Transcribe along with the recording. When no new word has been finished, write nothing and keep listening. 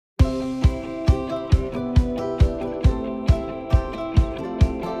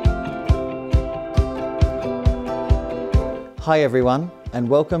Hi everyone, and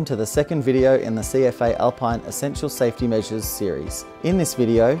welcome to the second video in the CFA Alpine Essential Safety Measures series. In this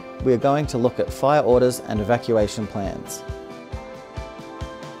video, we are going to look at fire orders and evacuation plans.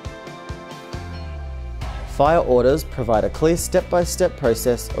 Fire orders provide a clear step-by-step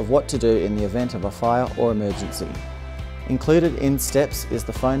process of what to do in the event of a fire or emergency. Included in steps is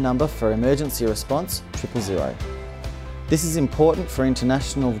the phone number for emergency response 000. This is important for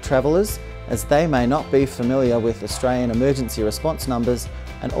international travellers as they may not be familiar with Australian emergency response numbers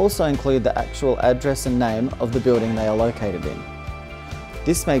and also include the actual address and name of the building they are located in.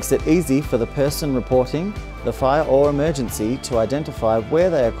 This makes it easy for the person reporting the fire or emergency to identify where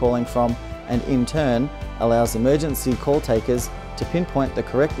they are calling from, and in turn allows emergency call takers to pinpoint the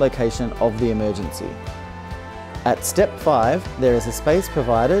correct location of the emergency. At step 5, there is a space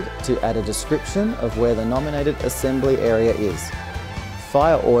provided to add a description of where the nominated assembly area is.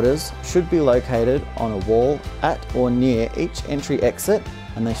 Fire orders should be located on a wall at or near each entry exit,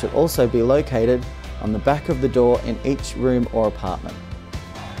 and they should also be located on the back of the door in each room or apartment.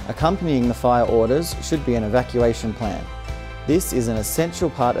 Accompanying the fire orders should be an evacuation plan. This is an essential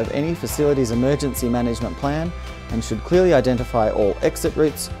part of any facility's emergency management plan and should clearly identify all exit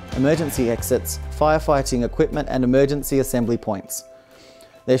routes, emergency exits, firefighting equipment and emergency assembly points.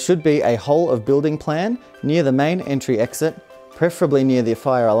 There should be a whole of building plan near the main entry exit, preferably near the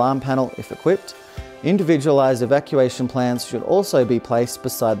fire alarm panel if equipped. Individualised evacuation plans should also be placed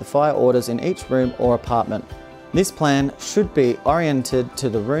beside the fire orders in each room or apartment. This plan should be oriented to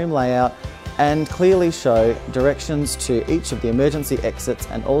the room layout and clearly show directions to each of the emergency exits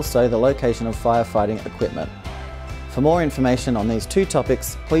and also the location of firefighting equipment. For more information on these two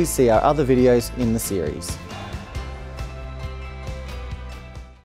topics, please see our other videos in the series.